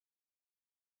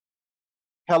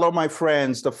Hello, my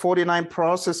friends. The 49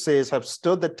 processes have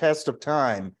stood the test of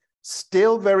time,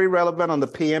 still very relevant on the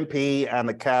PMP and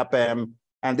the CAPM.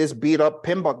 And this beat up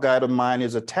PMBOK guide of mine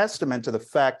is a testament to the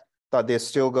fact that they're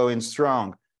still going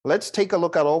strong. Let's take a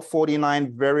look at all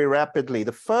 49 very rapidly.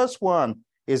 The first one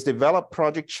is develop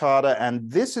project charter.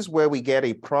 And this is where we get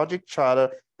a project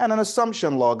charter and an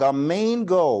assumption log. Our main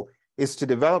goal is to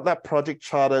develop that project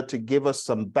charter to give us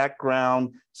some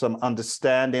background, some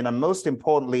understanding, and most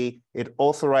importantly, it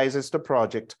authorizes the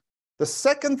project. The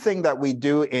second thing that we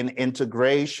do in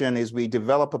integration is we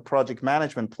develop a project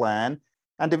management plan,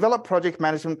 and develop project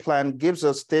management plan gives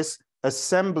us this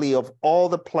assembly of all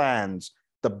the plans,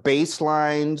 the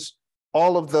baselines,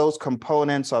 all of those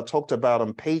components are talked about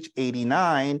on page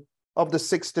 89 of the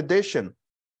 6th edition.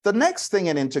 The next thing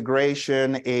in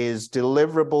integration is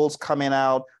deliverables coming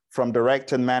out from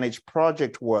direct and managed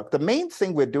project work. The main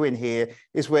thing we're doing here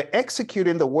is we're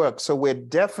executing the work. So we're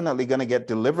definitely going to get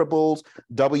deliverables,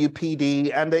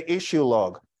 WPD, and the issue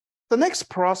log. The next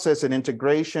process in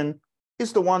integration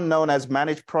is the one known as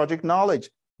managed project knowledge.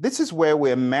 This is where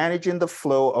we're managing the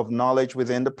flow of knowledge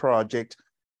within the project.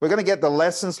 We're going to get the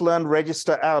lessons learned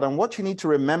register out. And what you need to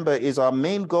remember is our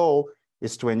main goal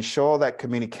is to ensure that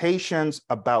communications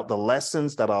about the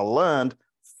lessons that are learned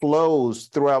flows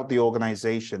throughout the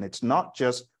organization. It's not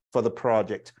just for the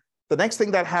project. The next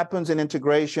thing that happens in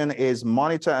integration is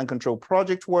monitor and control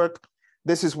project work.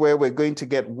 This is where we're going to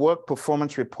get work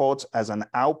performance reports as an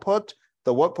output.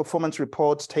 The work performance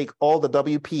reports take all the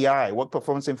WPI, work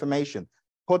performance information,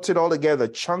 puts it all together,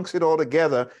 chunks it all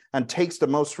together, and takes the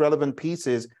most relevant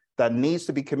pieces that needs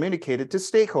to be communicated to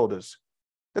stakeholders.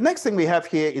 The next thing we have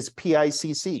here is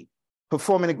PICC.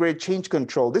 Perform integrated change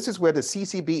control. This is where the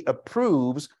CCB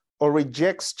approves or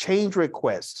rejects change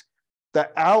requests. The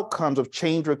outcomes of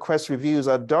change request reviews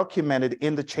are documented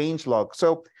in the change log.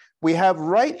 So we have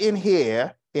right in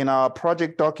here in our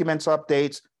project documents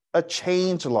updates, a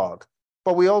change log,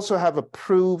 but we also have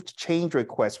approved change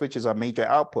requests, which is our major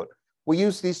output. We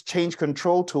use these change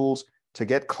control tools to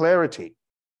get clarity.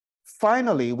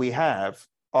 Finally, we have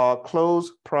our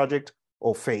close project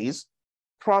or phase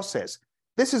process.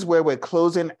 This is where we're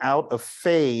closing out a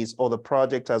phase or the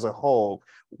project as a whole.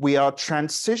 We are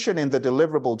transitioning the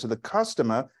deliverable to the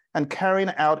customer and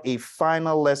carrying out a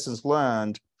final lessons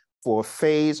learned for a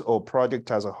phase or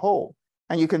project as a whole.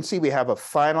 And you can see we have a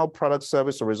final product,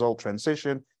 service, or result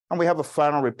transition, and we have a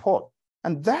final report.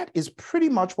 And that is pretty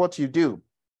much what you do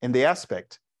in the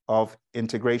aspect of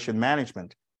integration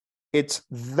management. It's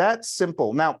that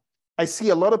simple. Now, I see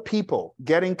a lot of people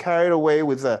getting carried away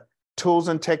with the tools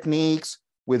and techniques,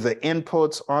 with the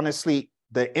inputs. Honestly,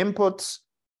 the inputs,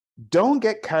 don't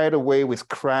get carried away with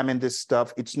cramming this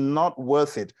stuff. It's not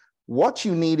worth it. What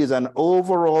you need is an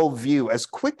overall view, as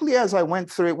quickly as I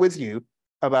went through it with you,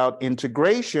 about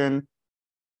integration,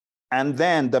 and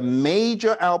then the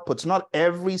major outputs, not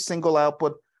every single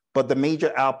output, but the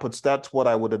major outputs. That's what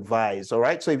I would advise, all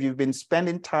right? So if you've been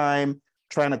spending time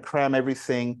trying to cram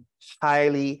everything,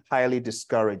 highly, highly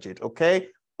discourage it, okay?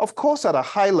 Of course, at a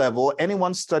high level,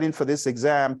 anyone studying for this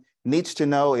exam needs to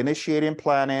know initiating,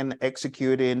 planning,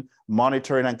 executing,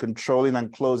 monitoring, and controlling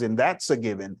and closing. That's a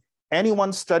given.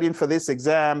 Anyone studying for this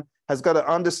exam has got to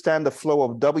understand the flow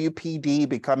of WPD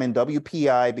becoming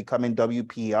WPI, becoming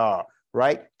WPR,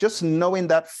 right? Just knowing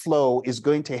that flow is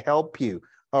going to help you,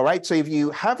 all right? So if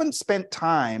you haven't spent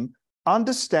time,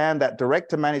 understand that direct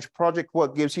to manage project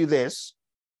work gives you this.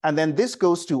 And then this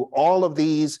goes to all of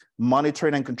these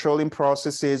monitoring and controlling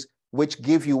processes, which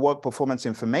give you work performance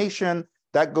information.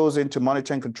 That goes into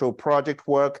monitor and control project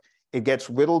work. It gets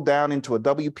whittled down into a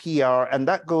WPR, and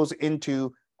that goes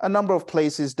into a number of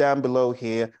places down below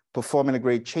here: perform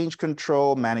integrated change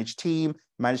control, manage team,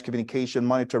 manage communication,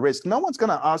 monitor risk. No one's going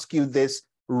to ask you this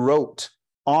rote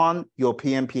on your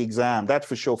PMP exam. That's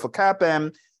for sure. For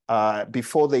CAPM,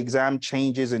 before the exam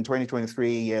changes in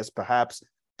 2023, yes, perhaps.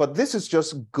 But this is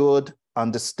just good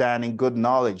understanding, good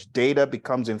knowledge. Data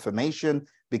becomes information,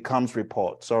 becomes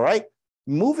reports, all right?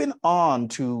 Moving on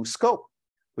to scope.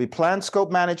 We plan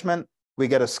scope management. We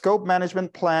get a scope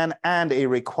management plan and a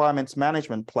requirements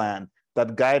management plan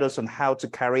that guide us on how to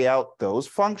carry out those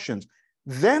functions.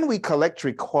 Then we collect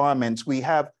requirements. We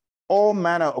have all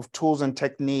manner of tools and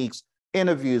techniques,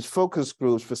 interviews, focus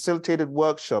groups, facilitated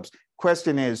workshops,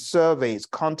 questionnaires, surveys,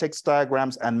 context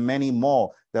diagrams, and many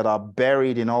more that are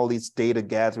buried in all these data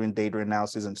gathering, data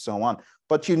analysis, and so on.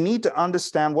 But you need to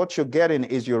understand what you're getting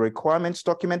is your requirements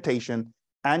documentation,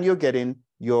 and you're getting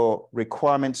your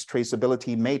requirements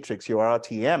traceability matrix, your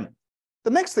RTM.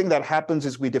 The next thing that happens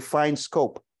is we define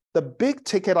scope. The big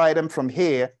ticket item from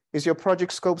here is your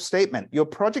project scope statement. Your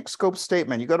project scope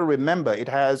statement, you got to remember, it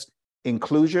has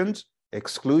inclusions,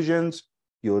 exclusions,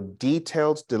 your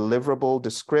detailed deliverable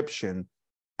description,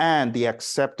 and the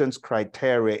acceptance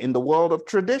criteria. In the world of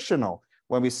traditional,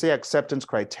 when we say acceptance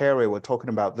criteria, we're talking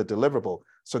about the deliverable.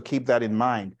 So keep that in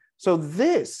mind. So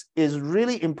this is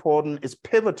really important, it's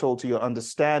pivotal to your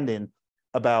understanding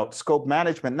about scope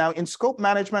management. Now, in scope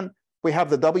management, we have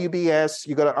the WBS.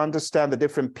 You got to understand the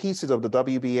different pieces of the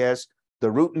WBS,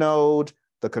 the root node,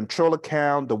 the control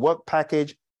account, the work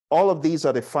package. All of these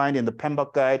are defined in the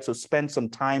PMBOK guide, so spend some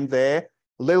time there.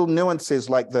 Little nuances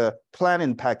like the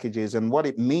planning packages and what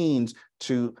it means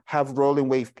to have rolling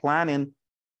wave planning,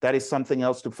 that is something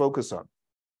else to focus on.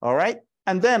 All right?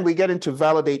 And then we get into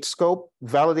validate scope.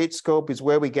 Validate scope is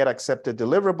where we get accepted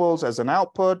deliverables as an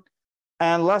output.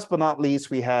 And last but not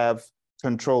least, we have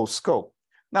control scope.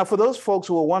 Now, for those folks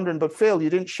who are wondering, but Phil,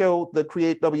 you didn't show the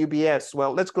create WBS.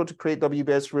 Well, let's go to create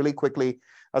WBS really quickly.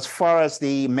 As far as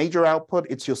the major output,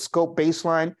 it's your scope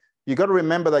baseline. You got to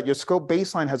remember that your scope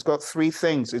baseline has got three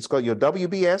things. It's got your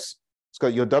WBS, it's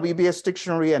got your WBS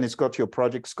dictionary, and it's got your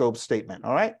project scope statement,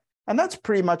 all right? And that's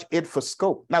pretty much it for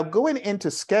scope. Now, going into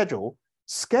schedule,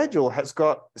 schedule has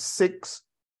got 6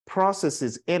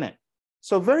 processes in it.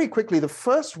 So very quickly, the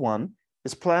first one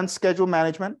is plan schedule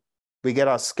management. We get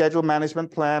our schedule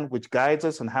management plan, which guides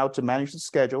us on how to manage the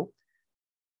schedule.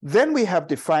 Then we have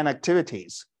define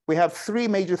activities. We have 3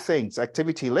 major things: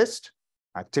 activity list,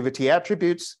 activity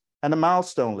attributes, and a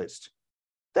milestone list.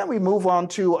 Then we move on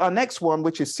to our next one,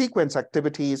 which is sequence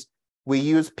activities. We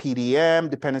use PDM,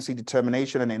 dependency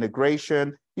determination, and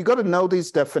integration. You got to know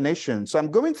these definitions. So I'm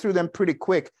going through them pretty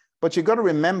quick, but you got to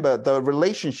remember the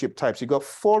relationship types. You got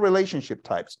 4 relationship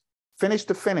types: finish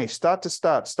to finish, start to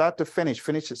start, start to finish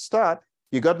to start.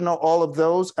 You got to know all of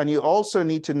those. And you also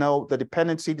need to know the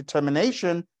dependency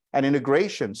determination and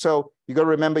integration. So you got to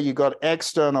remember you got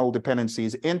external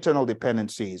dependencies, internal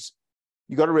dependencies.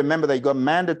 You got to remember that you got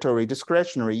mandatory,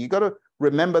 discretionary. You got to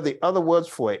remember the other words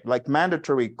for it. Like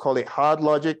mandatory, call it hard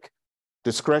logic.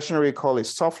 Discretionary, call it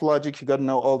soft logic. You got to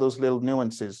know all those little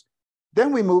nuances.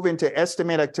 Then we move into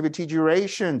estimate activity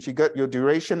durations. You got your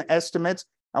duration estimates.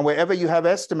 And wherever you have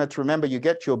estimates, remember, you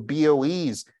get your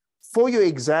BOEs. For your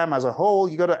exam as a whole,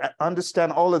 you got to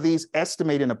understand all of these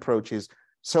estimating approaches.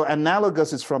 So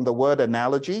analogous is from the word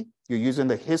analogy. You're using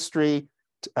the history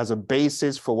as a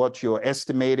basis for what you're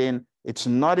estimating. It's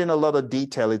not in a lot of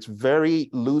detail. It's very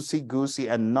loosey-goosey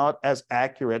and not as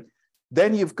accurate.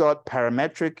 Then you've got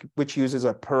parametric, which uses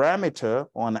a parameter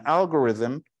or an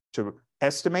algorithm to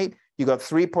estimate. You got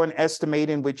 3-point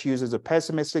estimating, which uses a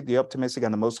pessimistic, the optimistic,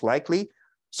 and the most likely.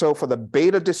 So for the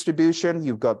beta distribution,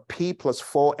 you've got P plus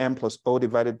 4M plus O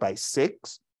divided by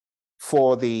 6.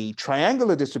 For the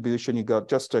triangular distribution, you got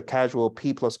just a casual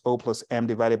P plus O plus M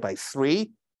divided by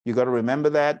 3. You got to remember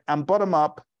that. And bottom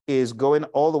up is going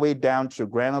all the way down to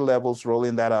granular levels,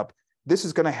 rolling that up. This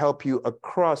is going to help you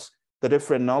across the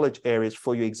different knowledge areas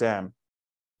for your exam.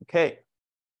 Okay.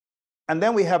 And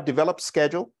then we have develop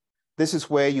schedule. This is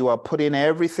where you are putting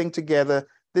everything together.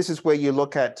 This is where you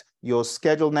look at your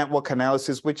schedule network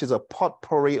analysis, which is a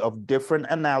potpourri of different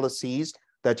analyses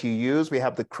that you use. We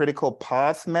have the critical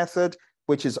path method,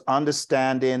 which is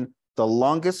understanding the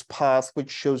longest path,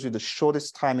 which shows you the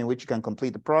shortest time in which you can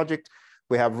complete the project.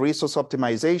 We have resource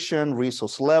optimization,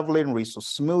 resource leveling, resource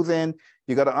smoothing.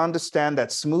 You got to understand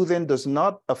that smoothing does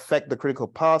not affect the critical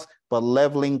path, but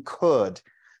leveling could.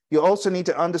 You also need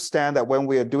to understand that when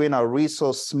we are doing our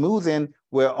resource smoothing,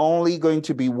 we're only going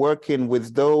to be working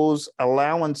with those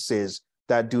allowances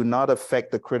that do not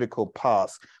affect the critical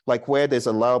path, like where there's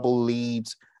allowable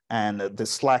leads and the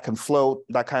slack and float,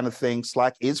 that kind of thing.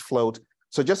 Slack is float.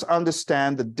 So just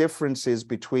understand the differences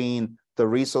between the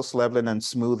resource leveling and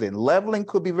smoothing. Leveling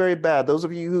could be very bad. Those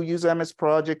of you who use MS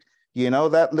Project, you know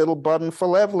that little button for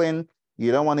leveling.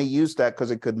 You don't want to use that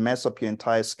because it could mess up your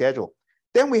entire schedule.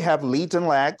 Then we have leads and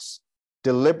lags.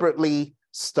 Deliberately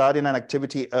starting an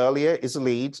activity earlier is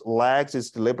leads. Lags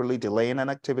is deliberately delaying an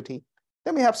activity.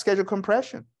 Then we have schedule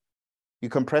compression. You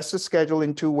compress the schedule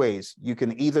in 2 ways. You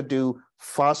can either do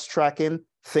fast tracking,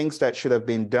 things that should have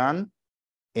been done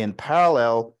in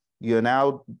parallel. You're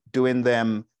now doing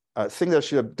them, things that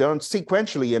should have done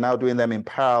sequentially, you're now doing them in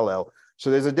parallel.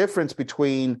 So there's a difference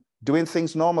between doing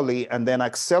things normally and then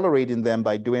accelerating them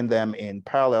by doing them in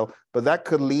parallel. But that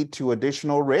could lead to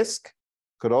additional risk,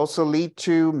 could also lead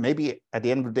to maybe at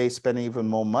the end of the day spending even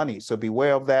more money. So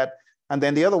beware of that. And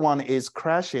then the other one is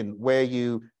crashing, where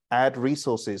you add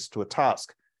resources to a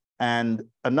task. And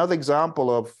another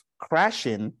example of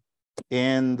crashing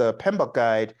in the PMBOK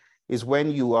guide is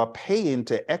when you are paying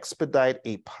to expedite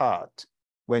a part.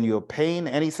 When you're paying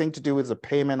anything to do with the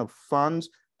payment of funds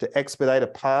to expedite a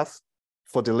path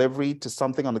for delivery to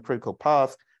something on the critical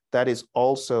path, that is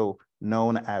also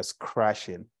known as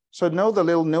crashing. So know the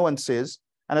little nuances.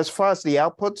 And as far as the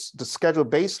outputs, the schedule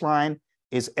baseline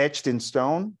is etched in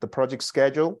stone, the project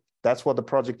schedule. That's what the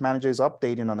project manager is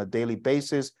updating on a daily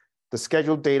basis. The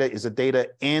schedule data is the data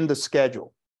in the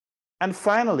schedule. And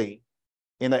finally,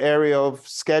 in the area of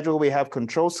schedule, we have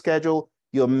control schedule.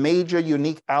 Your major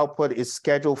unique output is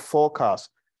schedule forecast.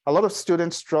 A lot of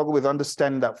students struggle with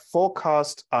understanding that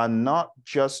forecasts are not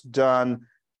just done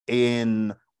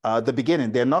in the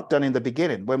beginning. They're not done in the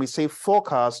beginning. When we say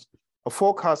forecast, a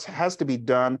forecast has to be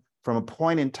done from a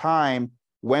point in time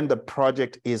when the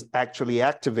project is actually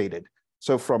activated.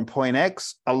 So from point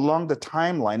X along the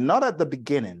timeline, not at the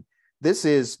beginning. This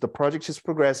is the project is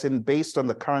progressing based on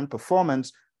the current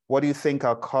performance. What do you think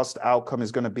our cost outcome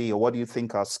is going to be? Or what do you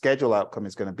think our schedule outcome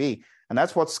is going to be? And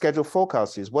that's what schedule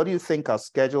forecast is. What do you think our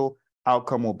schedule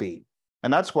outcome will be?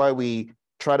 And that's why we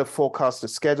try to forecast the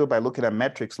schedule by looking at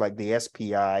metrics like the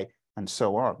SPI and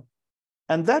so on.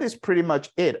 And that is pretty much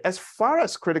it. As far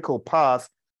as critical path,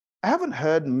 I haven't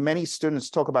heard many students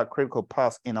talk about critical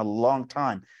path in a long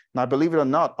time. Now, believe it or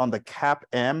not, on the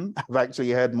CAPM, I've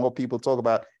actually heard more people talk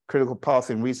about critical path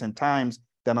in recent times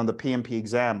than on the PMP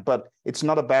exam, but it's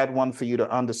not a bad one for you to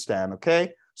understand,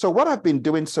 okay? So what I've been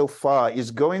doing so far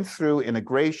is going through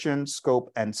integration,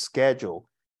 scope, and schedule.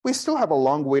 We still have a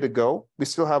long way to go. We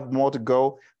still have more to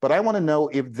go, but I want to know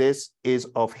if this is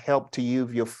of help to you.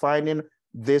 If you're finding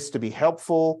this to be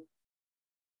helpful,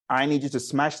 I need you to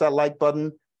smash that like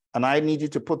button, and I need you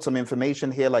to put some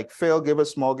information here like, Phil, give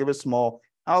us more, give us more.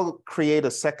 I'll create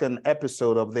a second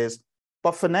episode of this.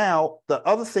 But for now, the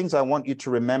other things I want you to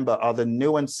remember are the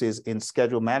nuances in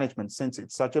schedule management. Since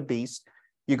it's such a beast,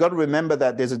 you got to remember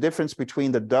that there's a difference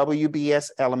between the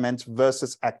WBS elements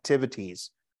versus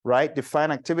activities, right? Define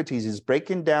activities is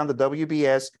breaking down the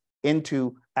WBS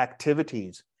into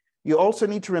activities. You also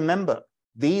need to remember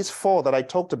these four that I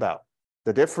talked about,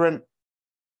 the different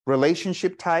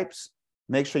relationship types.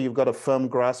 Make sure you've got a firm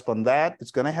grasp on that.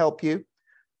 It's going to help you.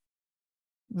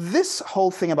 This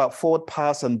whole thing about forward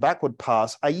pass and backward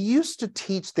pass, I used to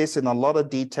teach this in a lot of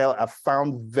detail. I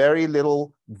found very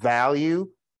little value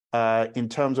in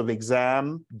terms of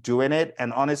exam doing it.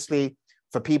 And honestly,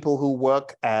 for people who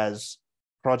work as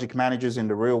project managers in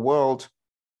the real world,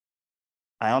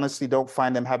 I honestly don't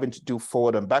find them having to do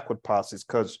forward and backward passes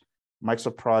because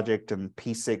Microsoft Project and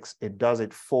P6, it does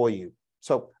it for you.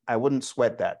 So I wouldn't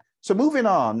sweat that. So moving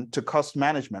on to cost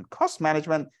management. Cost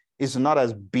management is not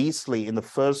as beastly in the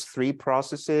first three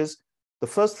processes. The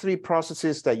first three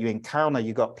processes that you encounter,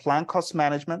 you got plan cost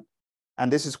management,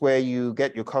 and this is where you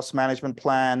get your cost management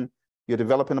plan. You're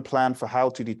developing a plan for how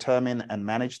to determine and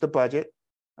manage the budget,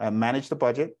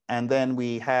 and then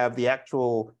we have the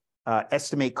actual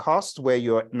estimate cost, where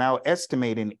you're now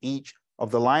estimating each of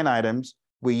the line items.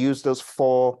 We use those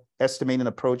four estimating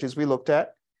approaches we looked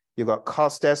at. You've got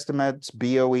cost estimates,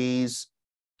 BOEs,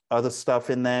 other stuff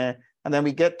in there. And then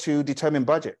we get to determine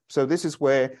budget. So this is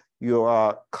where you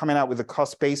are coming out with a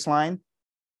cost baseline,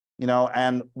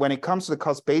 and when it comes to the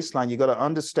cost baseline, you got to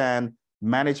understand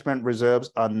management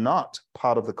reserves are not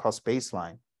part of the cost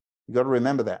baseline. You got to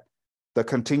remember that. The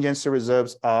contingency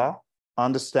reserves are.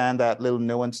 Understand that little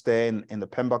nuance there in the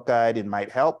PMBOK guide, it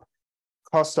might help.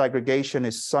 Cost aggregation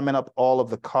is summing up all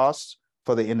of the costs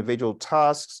for the individual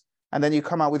tasks. And then you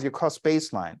come out with your cost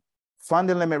baseline.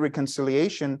 Funding limit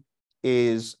reconciliation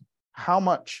is how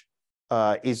much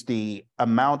is the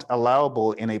amount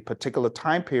allowable in a particular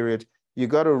time period. You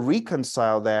got to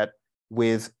reconcile that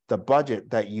with the budget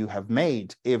that you have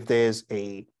made. If there's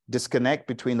a disconnect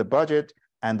between the budget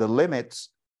and the limits,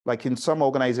 like in some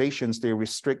organizations, they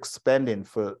restrict spending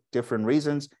for different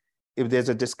reasons. If there's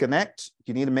a disconnect,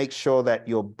 you need to make sure that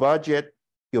your budget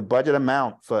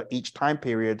amount for each time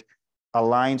period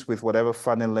aligns with whatever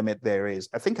funding limit there is.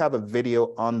 I think I have a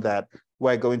video on that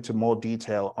where I go into more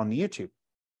detail on YouTube.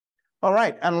 All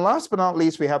right, and last but not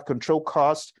least, we have control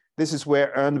cost. This is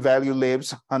where earned value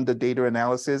lives under data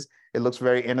analysis. It looks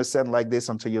very innocent like this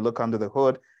until you look under the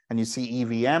hood and you see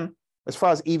EVM. As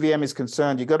far as EVM is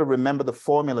concerned, you got to remember the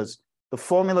formulas. The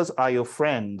formulas are your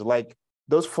friend. Like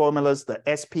those formulas, the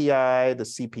SPI, the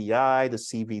CPI, the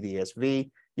CV, the SV,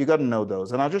 you got to know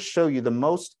those. And I'll just show you the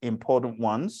most important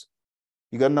ones.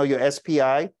 You got to know your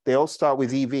SPI. They all start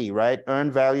with EV, right?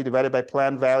 Earned value divided by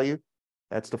planned value.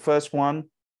 That's the first one.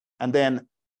 And then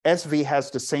SV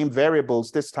has the same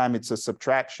variables. This time it's a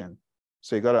subtraction.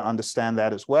 So you got to understand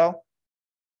that as well.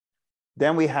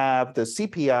 Then we have the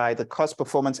CPI, the cost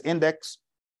performance index,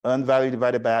 earned value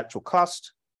divided by actual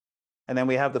cost. And then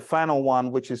we have the final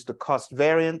one, which is the cost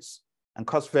variance. And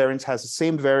cost variance has the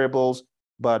same variables,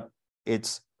 but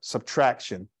it's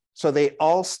subtraction. So they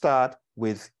all start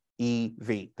with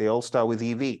EV. They all start with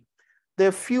EV. There are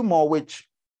a few more which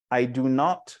I do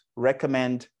not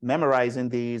recommend memorizing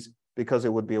these because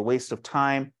it would be a waste of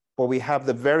time, but we have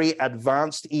the very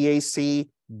advanced EAC.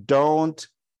 Don't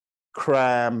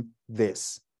cram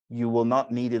this. You will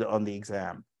not need it on the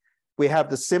exam. We have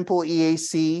the simple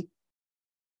EAC.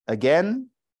 Again,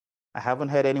 I haven't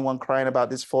heard anyone crying about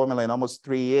this formula in almost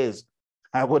 3 years.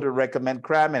 I wouldn't recommend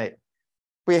cramming it.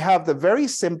 We have the very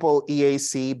simple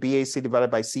EAC, BAC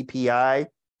divided by CPI.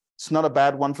 It's not a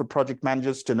bad one for project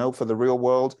managers to know for the real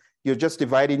world. You're just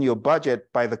dividing your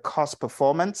budget by the cost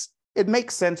performance. It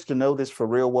makes sense to know this for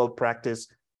real world practice.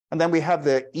 And then we have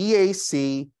the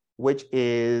EAC, which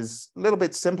is a little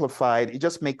bit simplified. It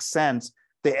just makes sense.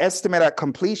 The estimate at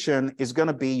completion is going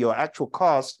to be your actual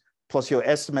cost plus your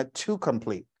estimate to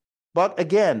complete. But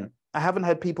again, I haven't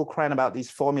had people crying about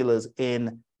these formulas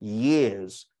in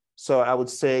years. So I would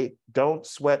say, don't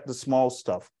sweat the small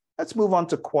stuff. Let's move on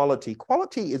to quality.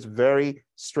 Quality is very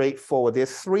straightforward.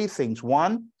 There's 3 things.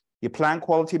 1, you plan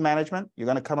quality management. You're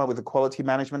going to come up with a quality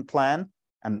management plan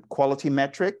and quality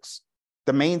metrics.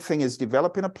 The main thing is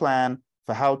developing a plan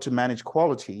for how to manage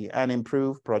quality and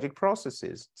improve project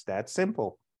processes. It's that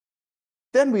simple.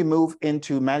 Then we move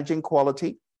into managing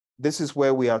quality. This is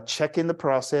where we are checking the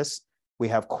process. We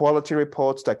have quality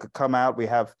reports that could come out. We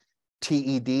have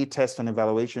TED, test and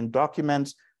evaluation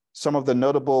documents. Some of the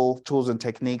notable tools and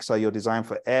techniques are your design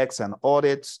for X and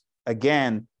audits.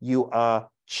 Again, you are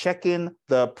checking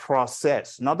the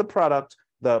process, not the product,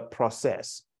 the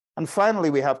process. And finally,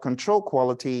 we have control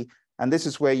quality. And this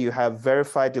is where you have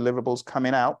verified deliverables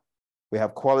coming out. We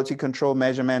have quality control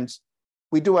measurements.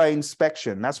 We do our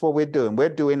inspection. That's what we're doing. We're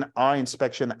doing our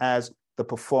inspection as the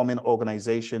performing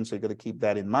organization. So you've got to keep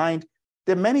that in mind.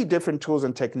 There are many different tools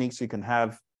and techniques you can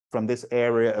have from this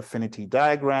area: affinity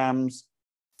diagrams,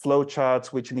 flowcharts,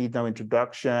 which need no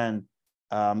introduction,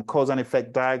 cause and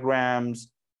effect diagrams,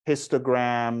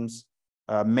 histograms,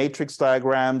 matrix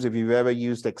diagrams. If you've ever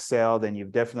used Excel, then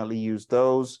you've definitely used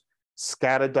those.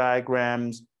 Scatter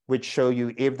diagrams, which show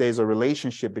you if there's a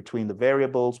relationship between the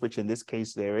variables, which in this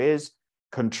case there is.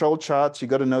 Control charts, you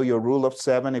got to know your rule of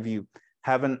 7. If you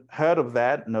haven't heard of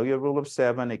that, know your rule of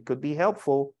 7. It could be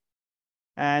helpful.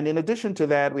 And in addition to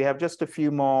that, we have just a few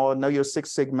more. Know your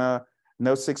Six Sigma.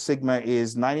 Know Six Sigma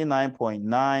is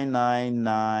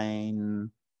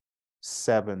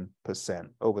 99.9997%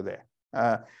 over there.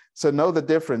 So know the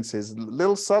differences,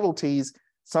 little subtleties.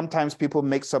 Sometimes people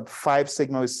mix up 5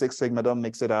 Sigma with 6 Sigma. Don't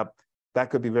mix it up. That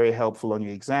could be very helpful on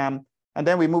your exam. And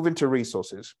then we move into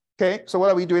resources. Okay, so what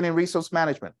are we doing in resource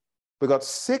management? We've got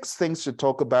 6 things to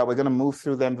talk about. We're going to move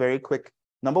through them very quick.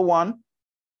 Number 1,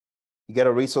 you get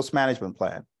a resource management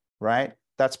plan, right?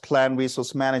 That's plan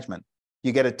resource management.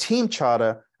 You get a team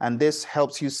charter, and this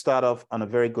helps you start off on a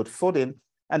very good footing.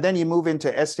 And then you move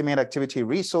into estimate activity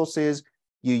resources.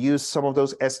 You use some of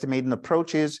those estimating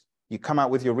approaches. You come out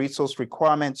with your resource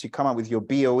requirements. You come out with your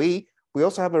BOE. We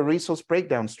also have a resource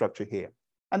breakdown structure here.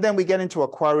 And then we get into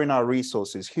acquiring our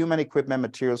resources: human, equipment,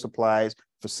 material, supplies,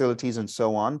 facilities, and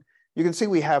so on. You can see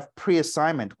we have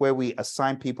pre-assignment, where we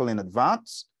assign people in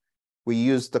advance. We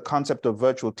use the concept of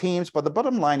virtual teams, but the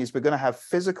bottom line is we're going to have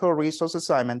physical resource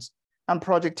assignments and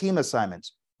project team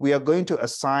assignments. We are going to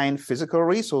assign physical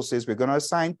resources. We're going to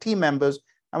assign team members,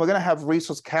 and we're going to have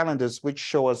resource calendars, which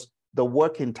show us the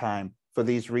working time for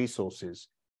these resources.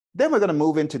 Then we're going to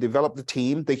move into develop the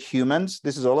team, the humans.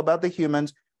 This is all about the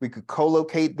humans. We could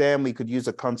co-locate them. We could use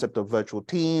a concept of virtual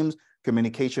teams,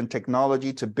 communication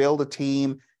technology to build a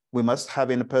team. We must have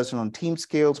interpersonal team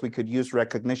skills. We could use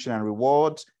recognition and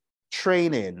rewards,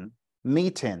 training,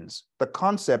 meetings. The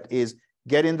concept is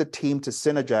getting the team to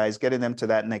synergize, getting them to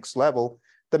that next level.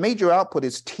 The major output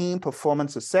is team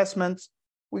performance assessments.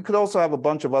 We could also have a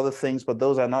bunch of other things, but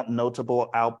those are not notable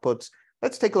outputs.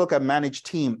 Let's take a look at managed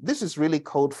team. This is really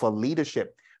code for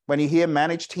leadership. When you hear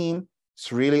managed team,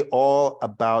 it's really all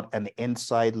about an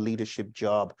inside leadership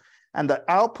job. And the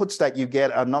outputs that you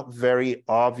get are not very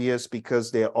obvious because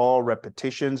they're all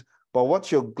repetitions. But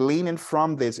what you're gleaning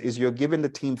from this is you're giving the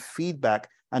team feedback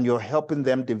and you're helping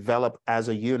them develop as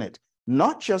a unit.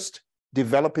 Not just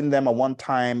developing them a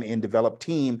one-time in developed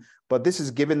team, but this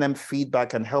is giving them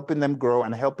feedback and helping them grow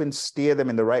and helping steer them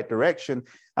in the right direction.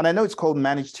 And I know it's called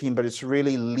managed team, but it's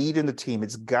really leading the team.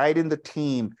 It's guiding the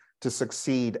team to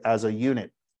succeed as a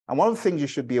unit. And one of the things you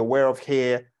should be aware of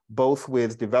here, both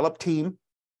with developed team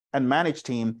and managed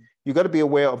team, you got to be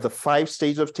aware of the 5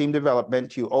 stages of team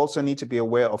development. You also need to be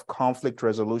aware of conflict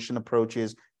resolution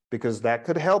approaches, because that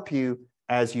could help you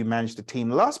as you manage the team.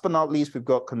 Last but not least, we've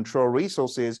got control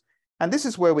resources. And this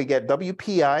is where we get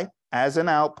WPI as an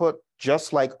output,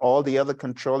 just like all the other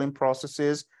controlling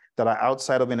processes that are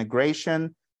outside of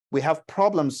integration. We have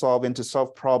problem solving to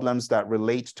solve problems that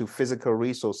relate to physical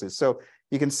resources. So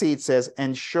you can see it says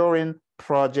ensuring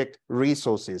project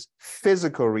resources,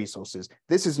 physical resources.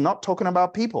 This is not talking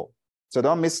about people. So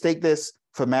don't mistake this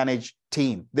for managed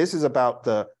team. This is about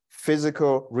the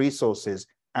physical resources,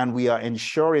 and we are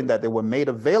ensuring that they were made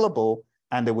available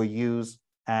and they were used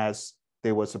as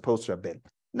they were supposed to have been.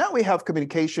 Now we have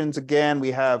communications again.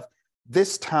 We have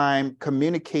this time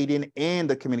communicating in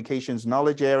the communications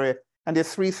knowledge area. And there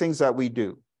are three things that we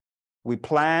do. We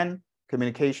plan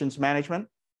communications management.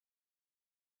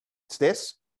 It's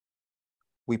this.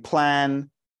 We plan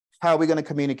how we're going to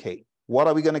communicate. What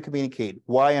are we going to communicate?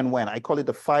 Why and when? I call it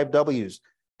the 5 W's.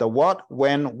 The what,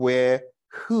 when, where,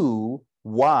 who,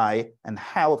 why, and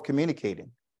how of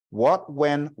communicating. What,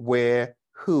 when, where,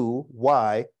 who,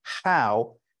 why,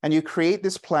 how. And you create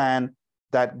this plan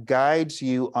that guides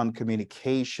you on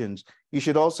communications. You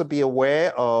should also be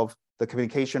aware of the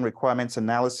communication requirements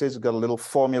analysis. We've got a little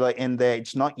formula in there.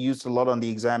 It's not used a lot on the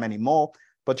exam anymore,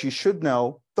 but you should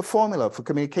know the formula for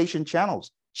communication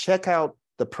channels. Check out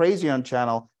the Praizion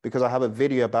channel because I have a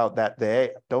video about that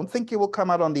there. Don't think it will come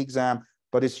out on the exam,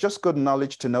 but it's just good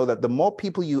knowledge to know that the more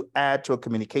people you add to a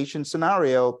communication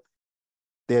scenario,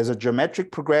 there's a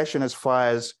geometric progression as far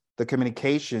as the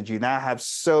communications. You now have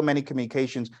so many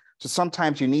communications. So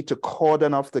sometimes you need to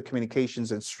cordon off the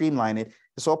communications and streamline it.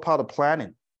 It's all part of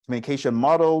planning. Communication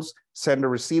models,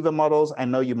 sender-receiver models. I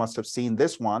know you must have seen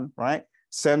this one, right?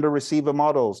 Sender-receiver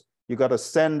models. You got a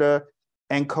sender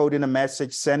encoding a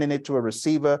message, sending it to a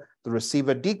receiver. The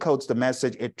receiver decodes the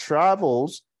message. It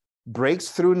travels, breaks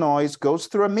through noise, goes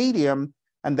through a medium,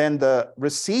 and then the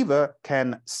receiver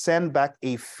can send back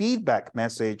a feedback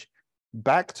message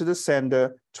back to the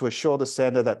sender to assure the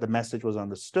sender that the message was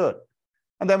understood.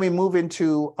 And then we move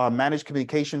into our managed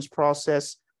communications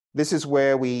process. This is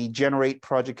where we generate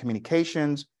project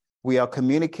communications. We are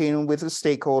communicating with the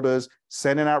stakeholders,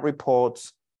 sending out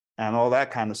reports, and all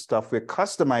that kind of stuff. We're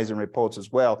customizing reports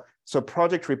as well. So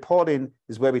project reporting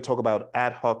is where we talk about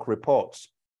ad hoc reports.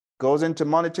 Goes into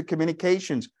monitor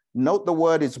communications. Note the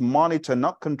word is monitor,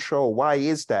 not control. Why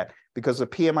is that? Because the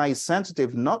PMI is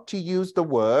sensitive not to use the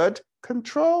word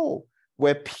control,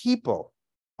 where people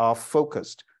are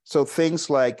focused. So things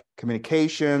like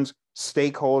communications,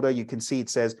 stakeholder, you can see it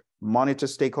says monitor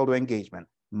stakeholder engagement,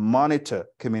 monitor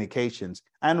communications,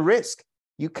 and risk.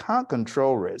 You can't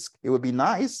control risk. It would be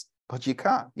nice, but you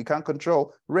can't. You can't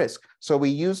control risk. So we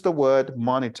use the word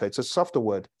monitor. It's a softer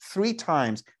word. 3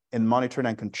 times in monitoring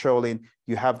and controlling,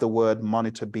 you have the word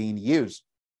monitor being used.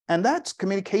 And that's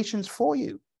communications for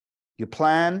you. You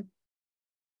plan,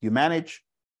 you manage,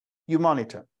 you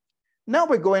monitor. Now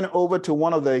we're going over to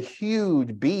one of the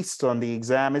huge beasts on the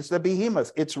exam. It's the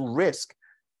behemoth. It's risk.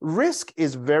 Risk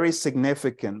is very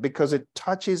significant because it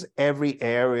touches every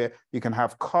area. You can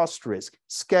have cost risk,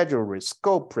 schedule risk,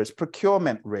 scope risk,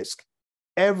 procurement risk,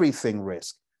 everything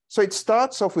risk. So it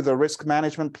starts off with a risk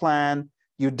management plan.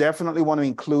 You definitely want to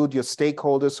include your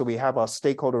stakeholders. So we have our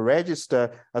stakeholder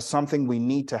register as something we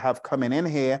need to have coming in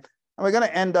here. And we're going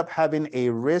to end up having a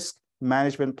risk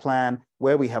management plan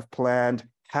where we have planned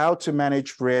how to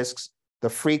manage risks, the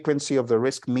frequency of the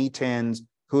risk meetings,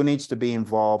 who needs to be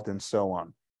involved, and so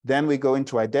on. Then we go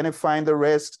into identifying the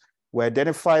risks. We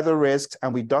identify the risks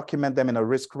and we document them in a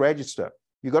risk register.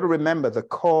 You got to remember the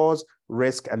cause,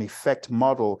 risk, and effect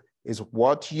model is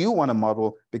what you want to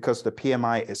model because the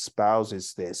PMI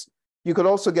espouses this. You could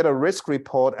also get a risk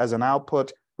report as an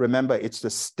output. Remember, it's the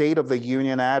state of the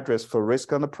union address for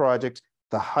risk on the project,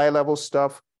 the high-level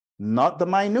stuff, not the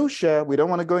minutia. We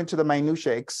don't want to go into the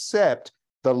minutia, except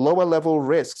the lower level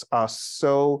risks are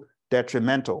so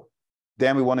detrimental.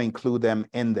 Then we want to include them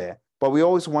in there. But we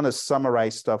always want to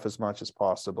summarize stuff as much as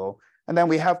possible. And then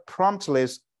we have prompt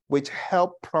lists, which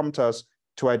help prompt us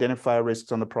to identify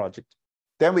risks on the project.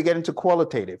 Then we get into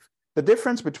qualitative. The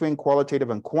difference between qualitative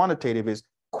and quantitative is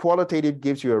qualitative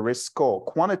gives you a risk score.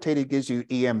 Quantitative gives you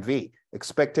EMV,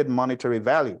 expected monetary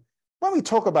value. When we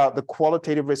talk about the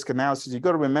qualitative risk analysis, you've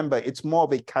got to remember it's more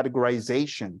of a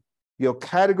categorization. You're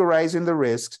categorizing the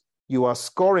risks, you are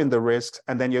scoring the risks,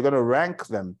 and then you're going to rank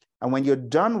them. And when you're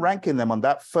done ranking them on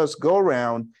that first go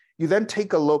round, you then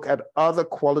take a look at other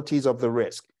qualities of the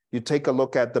risk. You take a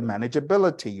look at the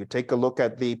manageability, you take a look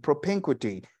at the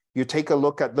propinquity, you take a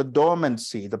look at the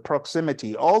dormancy, the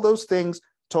proximity, all those things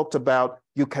talked about,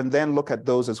 you can then look at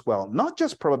those as well. Not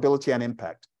just probability and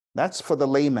impact. That's for the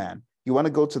layman. You want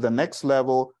to go to the next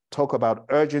level, talk about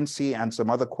urgency and some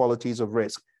other qualities of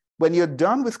risk. When you're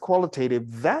done with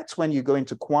qualitative, that's when you go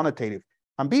into quantitative.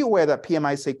 And be aware that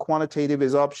PMI say quantitative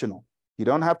is optional. You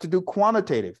don't have to do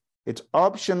quantitative. It's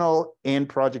optional in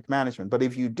project management, but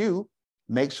if you do,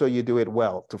 make sure you do it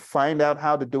well. To find out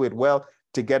how to do it well,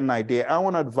 to get an idea, I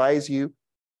want to advise you,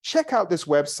 check out this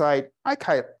website. I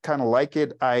kind of like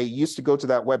it. I used to go to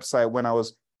that website when I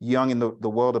was young in the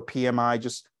world of PMI,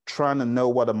 just trying to know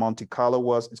what a Monte Carlo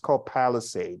was. It's called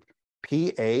Palisade,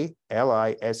 Palisade.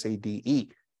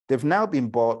 They've now been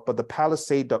bought, but the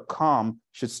palisade.com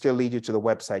should still lead you to the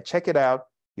website. Check it out.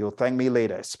 You'll thank me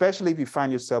later, especially if you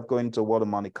find yourself going into the world of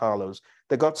Monte Carlos.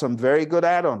 They got some very good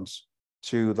add-ons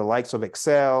to the likes of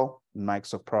Excel,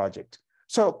 Microsoft Project.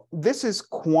 So this is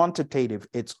quantitative.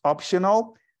 It's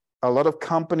optional. A lot of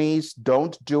companies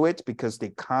don't do it because they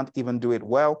can't even do it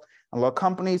well. A lot of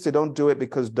companies, they don't do it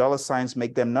because dollar signs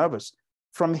make them nervous.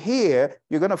 From here,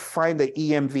 you're going to find the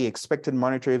EMV, expected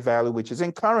monetary value, which is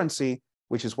in currency,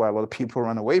 which is why a lot of people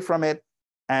run away from it.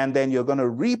 And then you're going to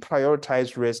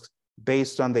reprioritize risks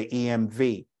based on the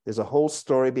EMV. There's a whole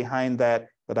story behind that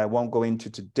I won't go into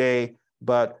today,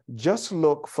 but just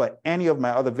look for any of my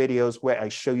other videos where I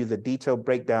show you the detailed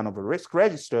breakdown of a risk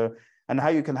register and how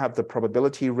you can have the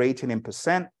probability rating in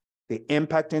percent, the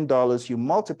impact in dollars, you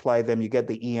multiply them, you get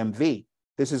the EMV.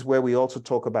 This is where we also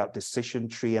talk about decision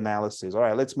tree analysis. All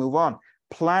right, let's move on.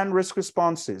 Plan risk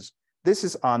responses. This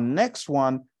is our next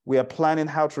one. We are planning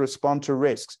how to respond to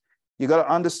risks. You got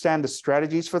to understand the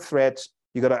strategies for threats.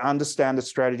 You got to understand the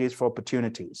strategies for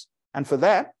opportunities. And for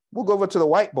that, we'll go over to the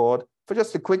whiteboard for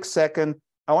just a quick second.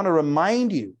 I want to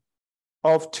remind you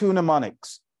of two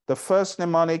mnemonics. The first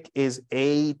mnemonic is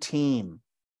A-team.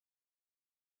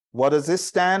 What does this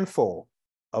stand for?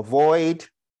 Avoid,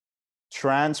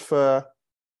 transfer,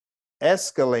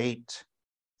 escalate,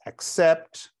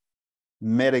 accept,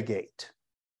 mitigate.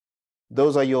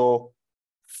 Those are your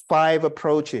 5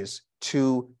 approaches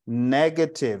to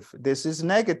negative. This is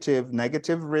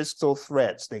negative risks or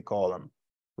threats, they call them,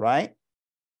 right?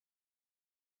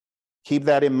 Keep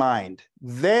that in mind.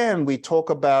 Then we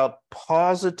talk about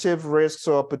positive risks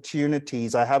or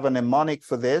opportunities. I have a mnemonic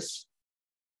for this.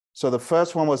 So the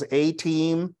first one was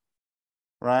A-team,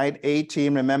 right?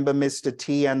 A-team, remember Mr.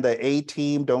 T and the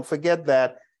A-team, don't forget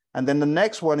that. And then the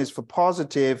next one is for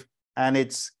positive, and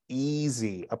it's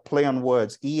easy, a play on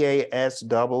words,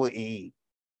 E-A-S-E-E.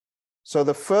 So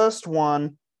the first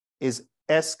one is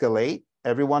escalate.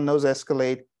 Everyone knows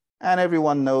escalate, and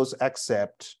everyone knows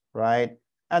accept, right?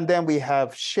 And then we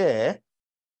have share,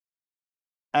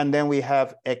 and then we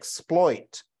have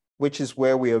exploit, which is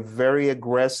where we are very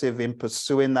aggressive in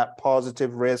pursuing that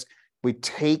positive risk. We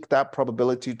take that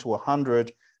probability to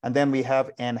 100, and then we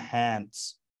have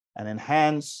enhance. And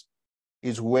enhance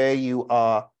is where you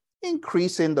are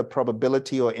increasing the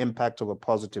probability or impact of a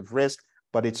positive risk,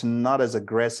 but it's not as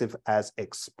aggressive as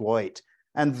exploit.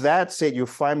 And that's it. You'll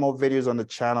find more videos on the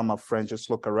channel, my friends. Just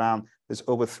look around. There's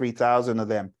over 3,000 of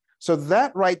them. So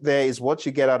that right there is what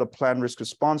you get out of plan risk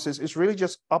responses. It's really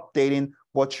just updating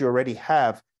what you already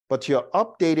have, but you're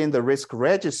updating the risk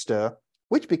register,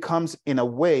 which becomes, in a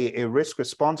way, a risk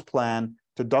response plan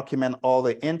to document all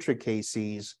the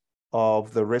intricacies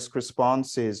of the risk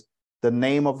responses, the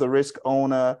name of the risk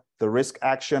owner, the risk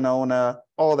action owner,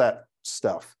 all that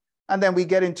stuff. And then we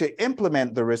get into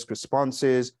implement the risk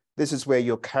responses. This is where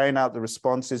you're carrying out the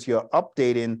responses, you're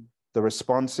updating the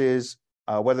responses,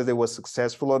 whether they were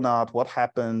successful or not, what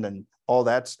happened, and all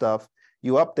that stuff.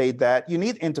 You update that. You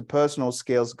need interpersonal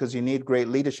skills because you need great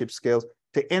leadership skills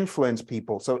to influence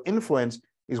people. So influence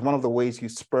is one of the ways you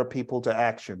spur people to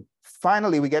action.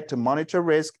 Finally, we get to monitor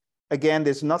risk. Again,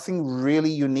 there's nothing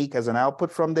really unique as an output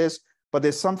from this, but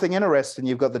there's something interesting.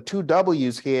 You've got the 2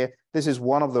 W's here. This is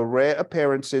one of the rare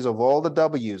appearances of all the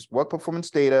W's: work performance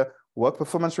data, work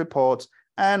performance reports,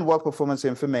 and work performance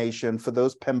information. For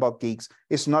those PMBOK geeks,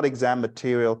 it's not exam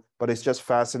material, but it's just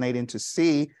fascinating to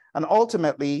see. And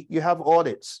ultimately, you have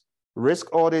audits.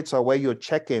 Risk audits are where you're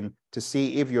checking to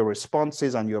see if your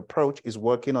responses and your approach is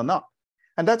working or not.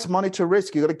 And that's monitor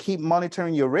risk. You got to keep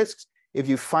monitoring your risks. If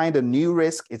you find a new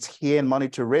risk, it's here in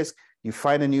monitor risk. You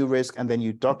find a new risk, and then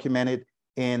you document it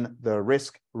in the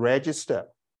risk register.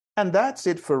 And that's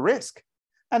it for risk.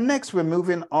 And next, we're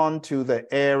moving on to the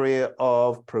area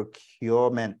of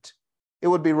procurement. It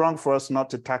would be wrong for us not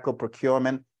to tackle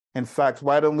procurement. In fact,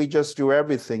 why don't we just do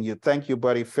everything? You thank your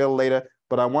buddy Phil later,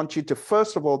 but I want you to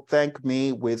first of all thank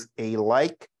me with a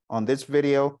like on this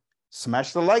video.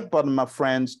 Smash the like button, my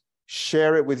friends.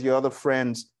 Share it with your other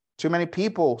friends. Too many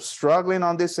people struggling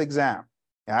on this exam.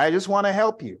 And I just want to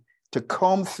help you to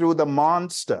comb through the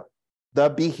monster, the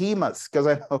behemoths, because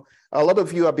I know a lot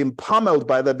of you have been pummeled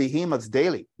by the behemoths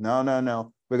daily.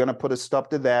 No. We're going to put a stop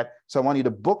to that. So I want you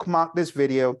to bookmark this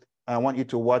video. I want you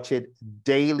to watch it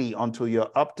daily until you're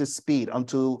up to speed,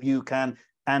 until you can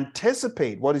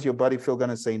Anticipate what is your buddy Phil going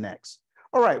to say next.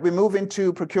 All right, we move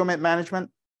into procurement management.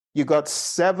 You got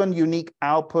 7 unique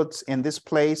outputs in this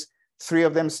place. 3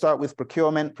 of them start with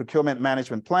procurement, procurement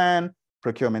management plan,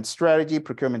 procurement strategy,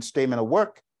 procurement statement of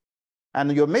work.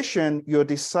 And your mission, you're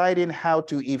deciding how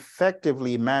to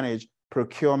effectively manage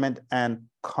procurement and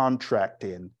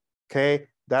contracting. Okay,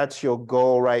 that's your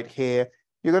goal right here.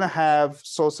 You're going to have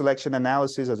source selection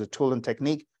analysis as a tool and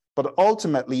technique, but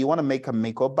ultimately you want to make a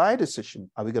make or buy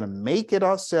decision. Are we going to make it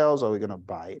ourselves or are we going to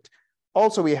buy it?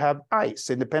 Also, we have ICE,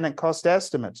 independent cost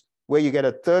estimates, where you get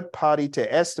a third party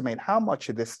to estimate how much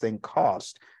this thing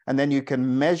cost. And then you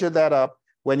can measure that up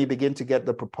when you begin to get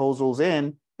the proposals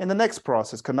in the next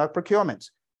process, conduct procurements,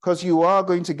 because you are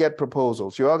going to get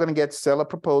proposals. You are going to get seller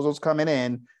proposals coming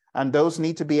in, and those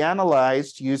need to be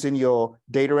analyzed using your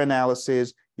data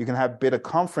analysis. You can have bidder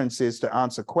conferences to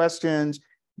answer questions.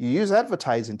 You use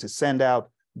advertising to send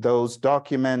out those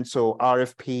documents, so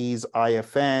RFPs,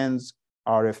 IFNs,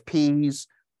 RFPs,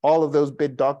 all of those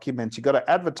bid documents, you got to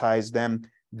advertise them.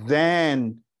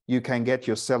 Then you can get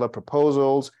your seller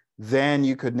proposals. Then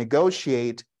you could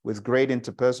negotiate with great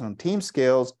interpersonal team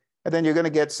skills, and then you're going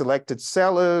to get selected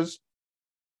sellers,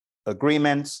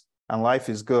 agreements, and life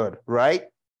is good, right?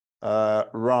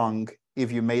 Wrong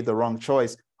if you made the wrong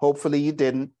choice. Hopefully you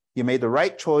didn't. You made the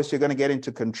right choice. You're going to get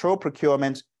into control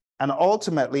procurement, and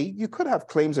ultimately you could have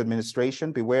claims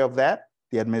administration. Beware of that,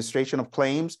 the administration of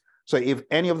claims. So if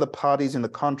any of the parties in the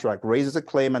contract raises a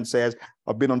claim and says,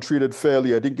 I've been untreated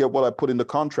fairly, I didn't get what I put in the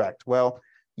contract. Well,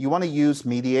 you want to use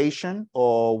mediation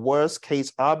or worst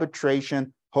case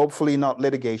arbitration, hopefully not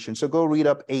litigation. So go read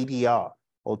up ADR,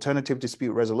 alternative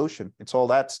dispute resolution. It's all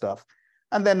that stuff.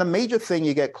 And then the major thing,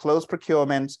 you get closed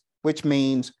procurements, which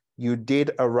means you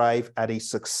did arrive at a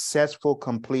successful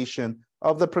completion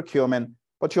of the procurement,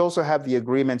 but you also have the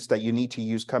agreements that you need to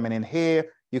use coming in here.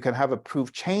 You can have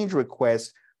approved change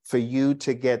requests for you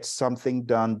to get something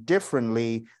done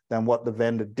differently than what the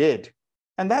vendor did.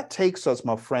 And that takes us,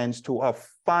 my friends, to our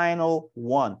final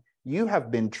one. You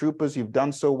have been troopers. You've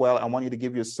done so well. I want you to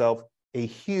give yourself a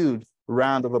huge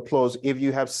round of applause if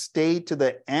you have stayed to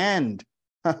the end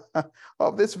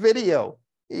of this video.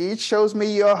 It shows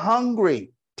me you're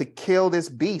hungry to kill this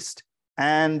beast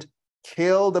and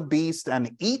kill the beast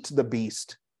and eat the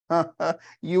beast.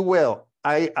 You will.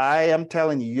 I am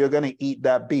telling you, you're going to eat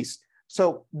that beast.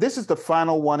 So this is the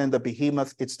final one in the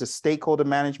behemoth. It's the stakeholder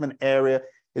management area.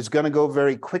 It's going to go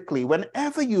very quickly.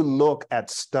 Whenever you look at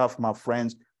stuff, my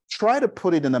friends, try to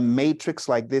put it in a matrix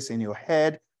like this in your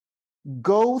head.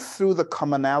 Go through the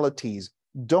commonalities.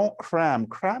 Don't cram.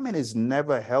 Cramming is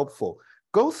never helpful.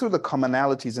 Go through the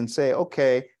commonalities and say,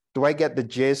 okay, do I get the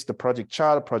gist, the project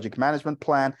chart, the project management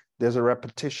plan? There's a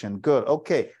repetition. Good.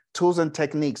 Okay. Tools and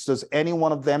techniques. Does any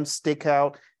one of them stick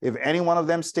out? If any one of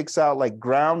them sticks out, like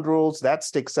ground rules, that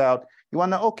sticks out. You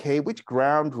want to know, okay, which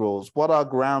ground rules? What are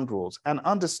ground rules? And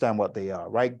understand what they are,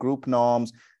 right? Group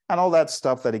norms and all that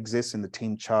stuff that exists in the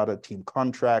team charter, team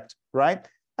contract, right?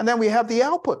 And then we have the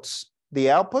outputs. The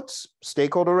outputs,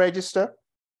 stakeholder register.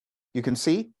 You can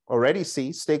already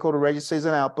see, stakeholder register is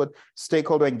an output,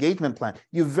 stakeholder engagement plan.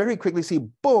 You very quickly see,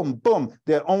 boom, boom,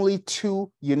 there are only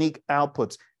 2 unique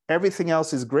outputs. Everything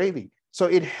else is gravy. So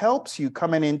it helps you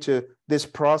coming into this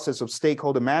process of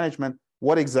stakeholder management,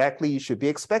 what exactly you should be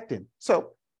expecting.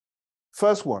 So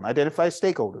first one, identify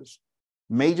stakeholders.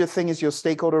 Major thing is your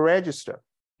stakeholder register.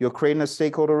 You're creating a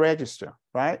stakeholder register,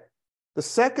 right? The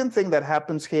second thing that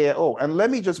happens here, and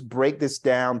let me just break this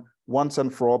down once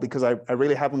and for all, because I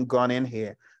really haven't gone in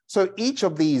here. So each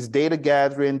of these, data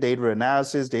gathering, data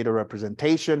analysis, data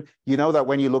representation, you know that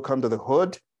when you look under the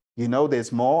hood, you know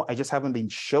there's more. I just haven't been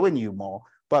showing you more.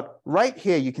 But right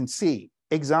here, you can see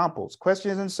examples,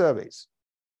 questions and surveys,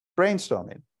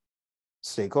 brainstorming,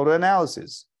 stakeholder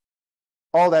analysis,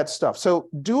 all that stuff. So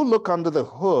do look under the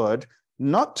hood,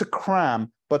 not to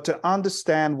cram, but to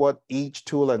understand what each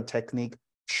tool and technique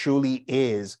truly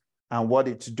is and what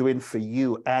it's doing for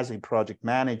you as a project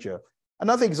manager.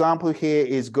 Another example here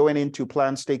is going into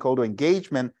planned stakeholder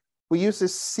engagement. We use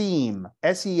this SEAM,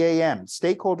 S-E-A-M,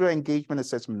 Stakeholder Engagement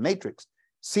Assessment Matrix.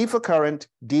 C for current,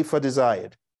 D for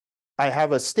desired. I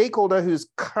have a stakeholder who's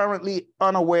currently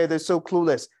unaware, they're so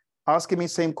clueless, asking me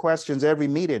same questions every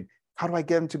meeting. How do I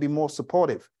get them to be more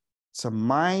supportive? It's a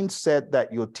mindset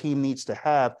that your team needs to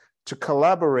have to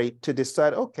collaborate to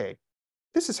decide, okay,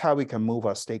 this is how we can move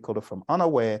our stakeholder from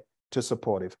unaware to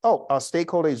supportive. Our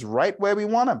stakeholder is right where we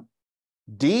want them.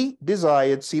 D,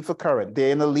 desired, C for current.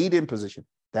 They're in a leading position.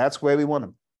 That's where we want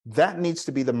them. That needs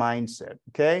to be the mindset,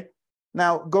 okay?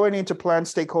 Now, going into planned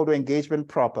stakeholder engagement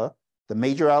proper, the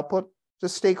major output, the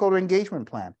stakeholder engagement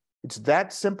plan. It's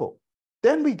that simple.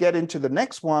 Then we get into the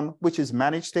next one, which is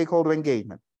manage stakeholder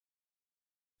engagement.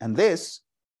 And this,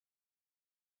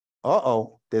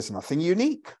 there's nothing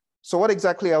unique. So what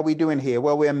exactly are we doing here?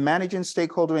 Well, we're managing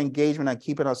stakeholder engagement and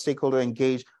keeping our stakeholder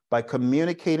engaged by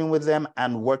communicating with them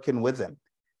and working with them.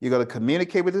 You got to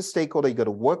communicate with the stakeholder. You got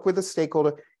to work with the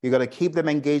stakeholder. You got to keep them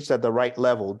engaged at the right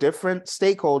level. Different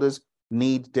stakeholders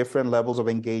need different levels of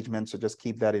engagement. So just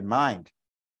keep that in mind.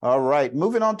 All right,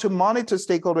 moving on to monitor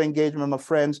stakeholder engagement, my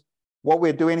friends. What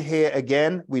we're doing here,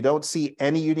 again, we don't see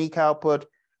any unique output,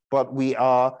 but we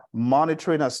are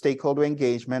monitoring our stakeholder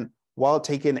engagement while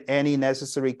taking any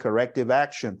necessary corrective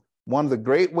action. One of the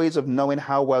great ways of knowing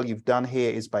how well you've done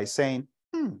here is by saying,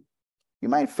 you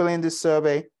might fill in this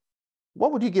survey.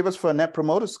 What would you give us for a net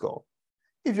promoter score?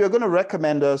 If you're going to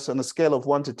recommend us on a scale of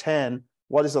 1 to 10,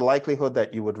 what is the likelihood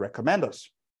that you would recommend us?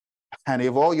 And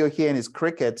if all you're hearing is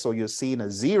crickets or you're seeing a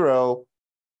 0,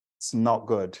 it's not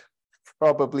good.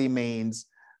 Probably means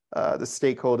the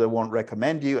stakeholder won't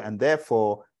recommend you, and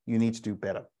therefore you need to do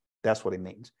better. That's what it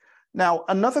means. Now,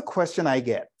 another question I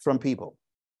get from people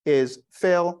is,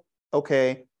 Phil,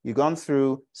 okay, you've gone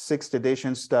through 6th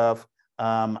edition stuff.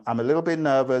 I'm a little bit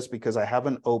nervous because I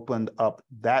haven't opened up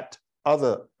that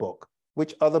other book.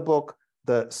 Which other book?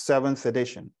 The 7th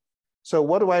edition. So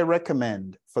what do I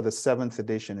recommend for the 7th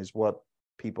edition is what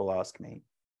people ask me.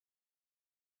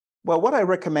 Well, what I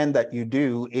recommend that you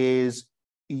do is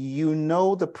you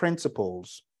know the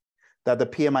principles that the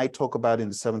PMI talk about in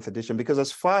the 7th edition, because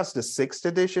as far as the 6th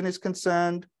edition is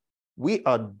concerned, we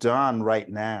are done right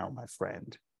now, my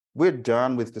friend. We're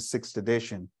done with the 6th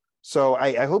edition. So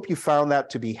I hope you found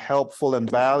that to be helpful and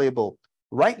valuable.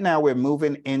 Right now, we're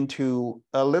moving into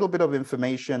a little bit of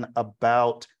information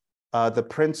about the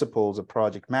principles of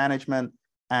project management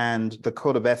and the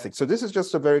code of ethics. So this is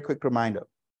just a very quick reminder.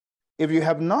 If you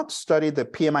have not studied the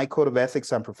PMI Code of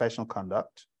Ethics and Professional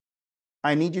Conduct,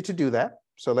 I need you to do that.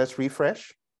 So let's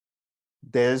refresh.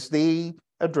 There's the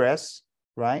address,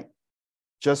 right?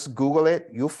 Just Google it,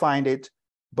 you'll find it.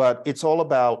 But it's all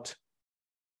about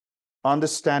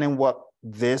understanding what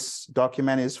this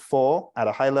document is for at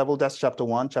a high level. That's chapter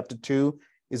 1. Chapter 2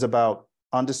 is about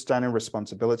understanding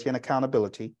responsibility and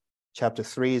accountability. Chapter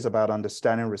 3 is about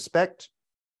understanding respect.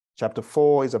 Chapter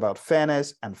 4 is about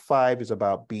fairness, and 5 is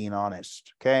about being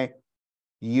honest, okay?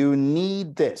 You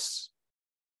need this,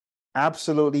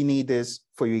 absolutely need this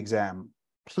for your exam.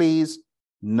 Please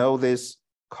know this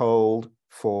code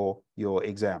for your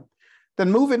exam.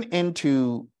 Then moving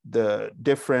into the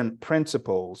different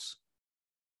principles,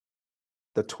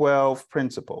 the 12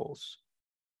 principles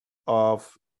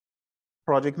of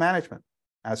project management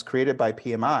as created by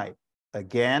PMI.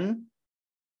 Again,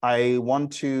 I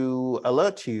want to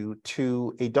alert you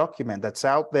to a document that's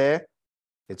out there.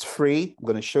 It's free. I'm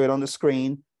going to show it on the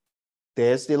screen.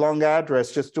 There's the long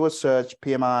address. Just do a search,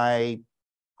 PMI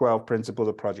 12 Principles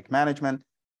of Project Management,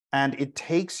 and it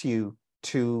takes you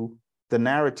to the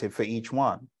narrative for each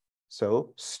one.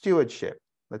 So stewardship,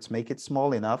 let's make it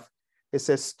small enough. It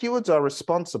says stewards are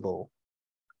responsible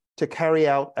to carry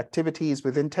out activities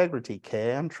with integrity,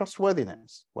 care, and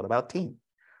trustworthiness. What about team?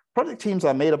 Project teams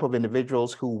are made up of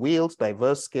individuals who wield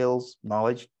diverse skills,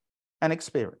 knowledge, and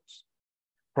experience.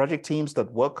 Project teams that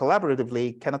work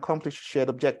collaboratively can accomplish a shared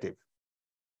objective.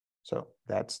 So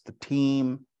that's the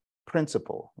team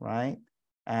principle, right?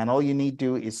 And all you need to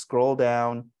do is scroll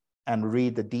down and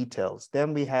read the details.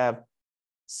 Then we have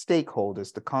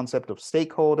stakeholders, the concept of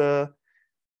stakeholder,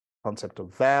 concept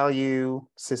of value,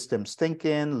 systems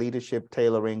thinking, leadership,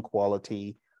 tailoring,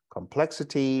 quality,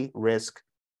 complexity, risk,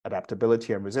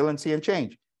 adaptability and resiliency, and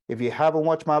change. If you haven't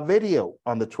watched my video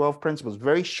on the 12 principles,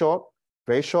 very short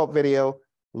video,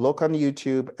 look on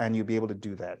YouTube and you'll be able to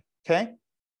do that, okay?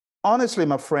 Honestly,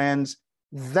 my friends,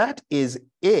 that is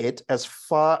it as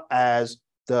far as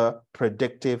the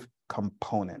predictive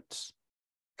components,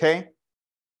 okay?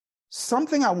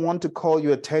 Something I want to call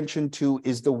your attention to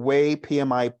is the way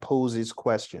PMI poses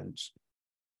questions.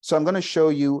 So I'm going to show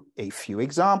you a few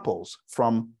examples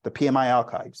from the PMI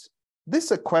archives. This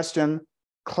is a question,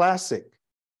 classic,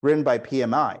 written by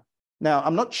PMI. Now,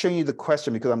 I'm not showing you the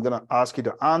question because I'm going to ask you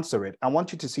to answer it. I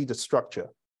want you to see the structure.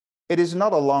 It is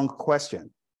not a long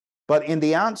question, but in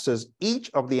the answers,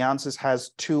 each of the answers has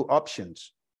 2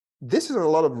 options. This is a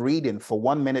lot of reading for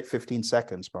 1 minute, 15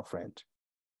 seconds, my friend.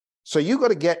 So you got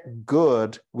to get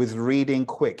good with reading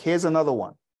quick. Here's another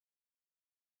one.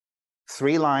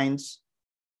 3 lines,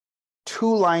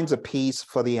 2 lines apiece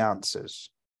for the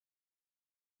answers.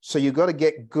 So you got to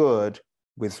get good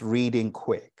with reading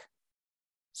quick.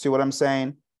 See what I'm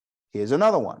saying? Here's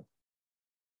another one.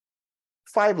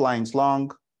 5 lines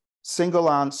long, single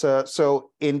answer.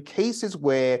 So in cases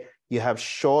where you have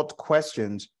short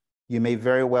questions, you may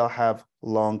very well have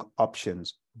long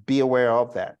options. Be aware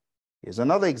of that. Here's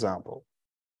another example.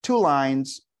 2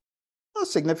 lines,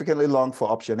 significantly long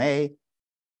for option A,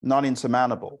 not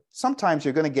insurmountable. Sometimes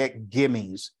you're going to get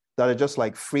gimmies that are just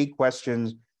like free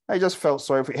questions. I just felt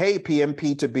sorry for, hey,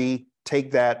 PMP to be,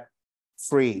 take that,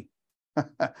 free.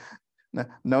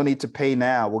 No need to pay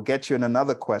now. We'll get you in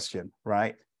another question,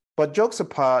 right? But jokes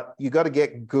apart, you got to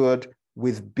get good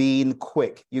with being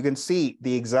quick. You can see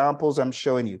the examples I'm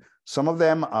showing you. Some of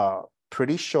them are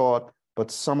pretty short,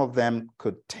 but some of them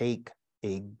could take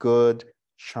a good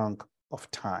chunk of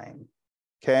time,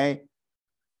 okay?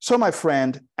 So my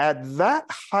friend, at that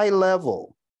high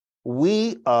level,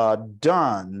 we are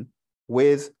done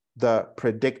with the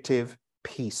predictive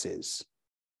pieces.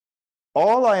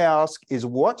 All I ask is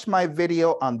watch my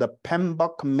video on the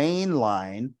PMBOK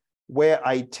mainline, where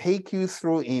I take you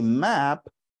through a map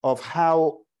of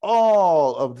how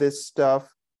all of this stuff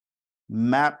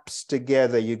maps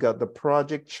together. You got the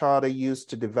project charter used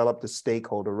to develop the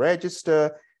stakeholder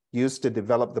register, used to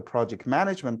develop the project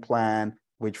management plan,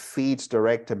 which feeds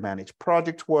direct to manage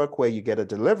project work, where you get a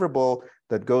deliverable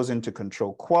that goes into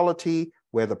control quality,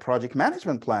 where the project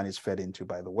management plan is fed into,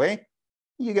 by the way.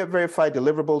 You get verified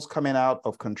deliverables coming out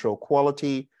of control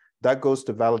quality. That goes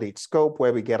to validate scope,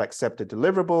 where we get accepted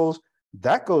deliverables.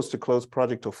 That goes to close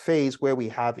project or phase, where we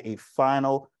have a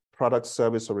final product,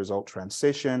 service, or result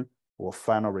transition or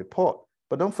final report.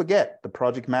 But don't forget, the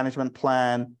project management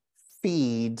plan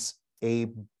feeds a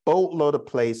boatload of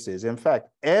places. In fact,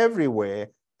 everywhere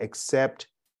except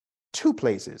 2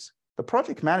 places. The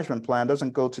project management plan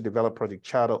doesn't go to develop project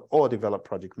charter or develop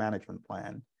project management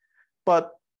plan.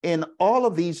 But in all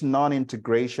of these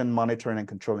non-integration monitoring and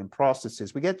controlling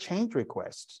processes, we get change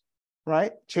requests,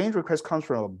 right? Change requests comes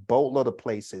from a boatload of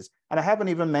places. And I haven't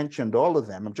even mentioned all of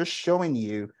them. I'm just showing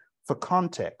you for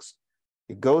context.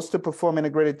 It goes to perform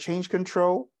integrated change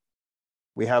control.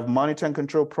 We have monitor and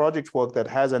control project work that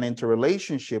has an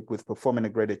interrelationship with perform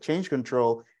integrated change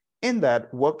control, in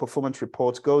that work performance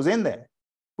reports goes in there.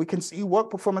 We can see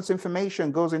work performance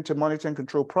information goes into monitor and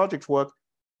control project work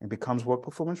and becomes work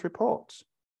performance reports.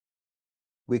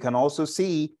 We can also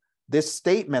see this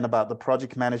statement about the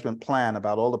project management plan,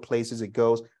 about all the places it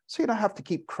goes. So you don't have to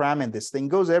keep cramming this thing. It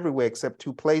goes everywhere except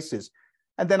 2 places.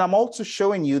 And then I'm also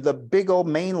showing you the big old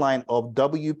mainline of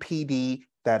WPD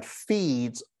that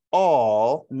feeds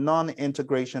all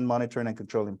non-integration monitoring and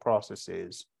controlling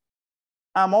processes.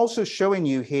 I'm also showing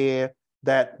you here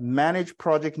that managed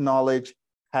project knowledge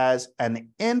has an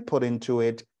input into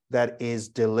it that is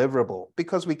deliverable,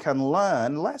 because we can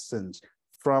learn lessons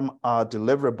from our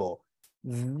deliverable.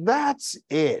 That's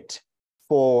it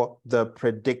for the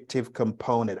predictive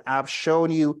component. I've shown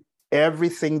you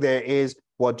everything there is.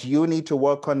 What you need to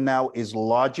work on now is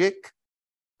logic.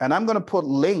 And I'm going to put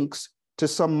links to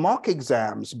some mock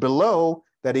exams below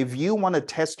that if you want to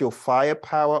test your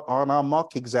firepower on our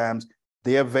mock exams,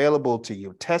 they're available to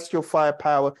you. Test your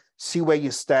firepower, see where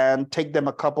you stand, take them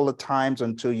a couple of times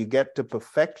until you get to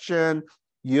perfection.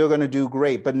 You're going to do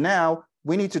great. But now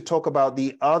we need to talk about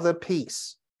the other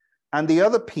piece. And the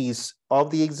other piece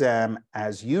of the exam,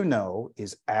 as you know,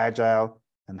 is agile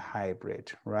and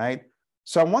hybrid, right?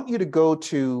 So I want you to go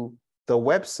to the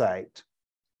website,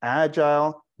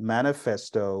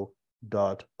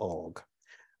 agilemanifesto.org,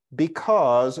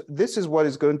 because this is what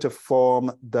is going to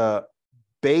form the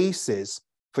basis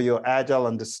for your agile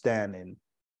understanding.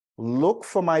 Look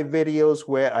for my videos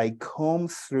where I comb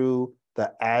through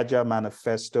the Agile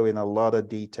Manifesto in a lot of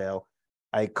detail.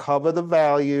 I cover the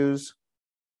values,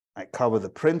 I cover the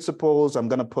principles. I'm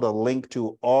going to put a link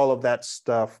to all of that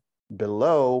stuff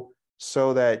below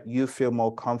so that you feel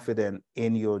more confident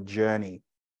in your journey,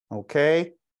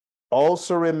 okay?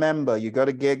 Also remember, you got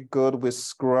to get good with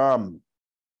Scrum.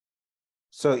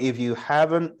 So if you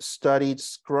haven't studied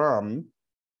Scrum,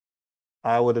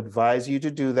 I would advise you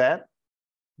to do that.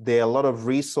 There are a lot of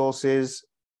resources,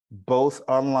 both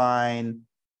online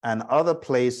and other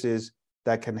places,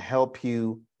 that can help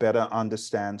you better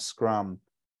understand Scrum.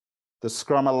 The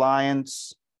Scrum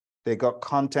Alliance, they got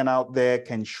content out there.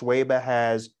 Ken Schwaber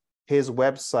has his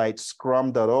website,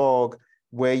 scrum.org,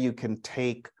 where you can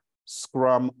take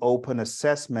Scrum open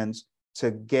assessments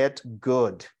to get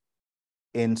good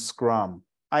in Scrum.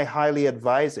 I highly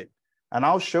advise it. And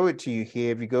I'll show it to you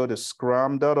here. If you go to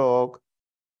scrum.org,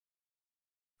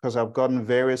 because I've gotten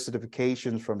various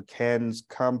certifications from Ken's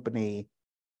company,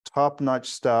 top-notch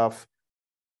stuff.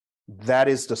 That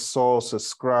is the source of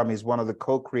Scrum. He's one of the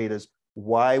co-creators.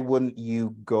 Why wouldn't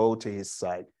you go to his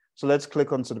site? So let's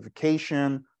click on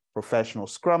certification, professional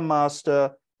Scrum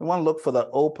Master. We want to look for the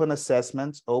open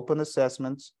assessments,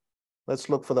 Let's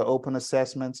look for the open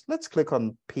assessments. Let's click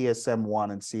on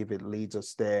PSM1 and see if it leads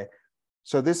us there.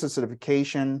 So this is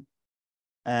certification.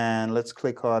 And let's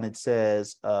click on, it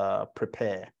says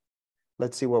prepare.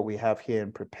 Let's see what we have here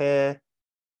in prepare.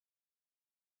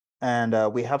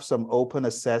 And we have some open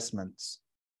assessments.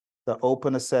 The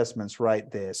open assessments right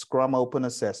there, Scrum open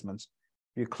assessments.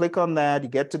 You click on that, you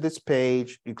get to this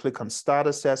page, you click on start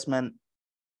assessment,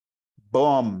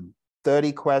 boom,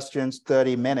 30 questions,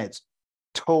 30 minutes,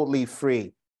 totally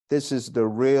free. This is the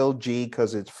real G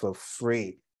because it's for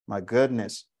free. My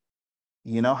goodness.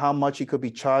 You know how much you could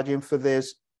be charging for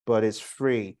this, but it's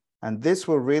free. And this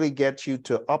will really get you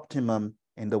to optimum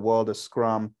in the world of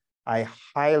Scrum. I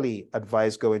highly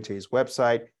advise going to his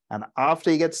website. And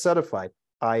after you get certified,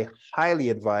 I highly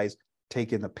advise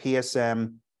taking the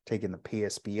PSM, taking the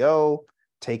PSBO,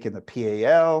 taking the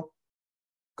PAL.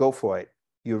 Go for it.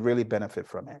 You really benefit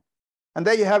from it. And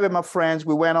there you have it, my friends.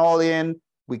 We went all in.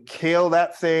 We killed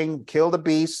that thing, killed the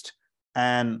beast.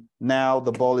 And now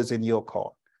the ball is in your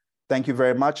court. Thank you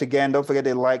very much. Again, don't forget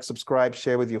to like, subscribe,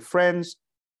 share with your friends.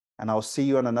 And I'll see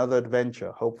you on another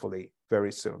adventure, hopefully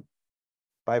very soon.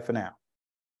 Bye for now.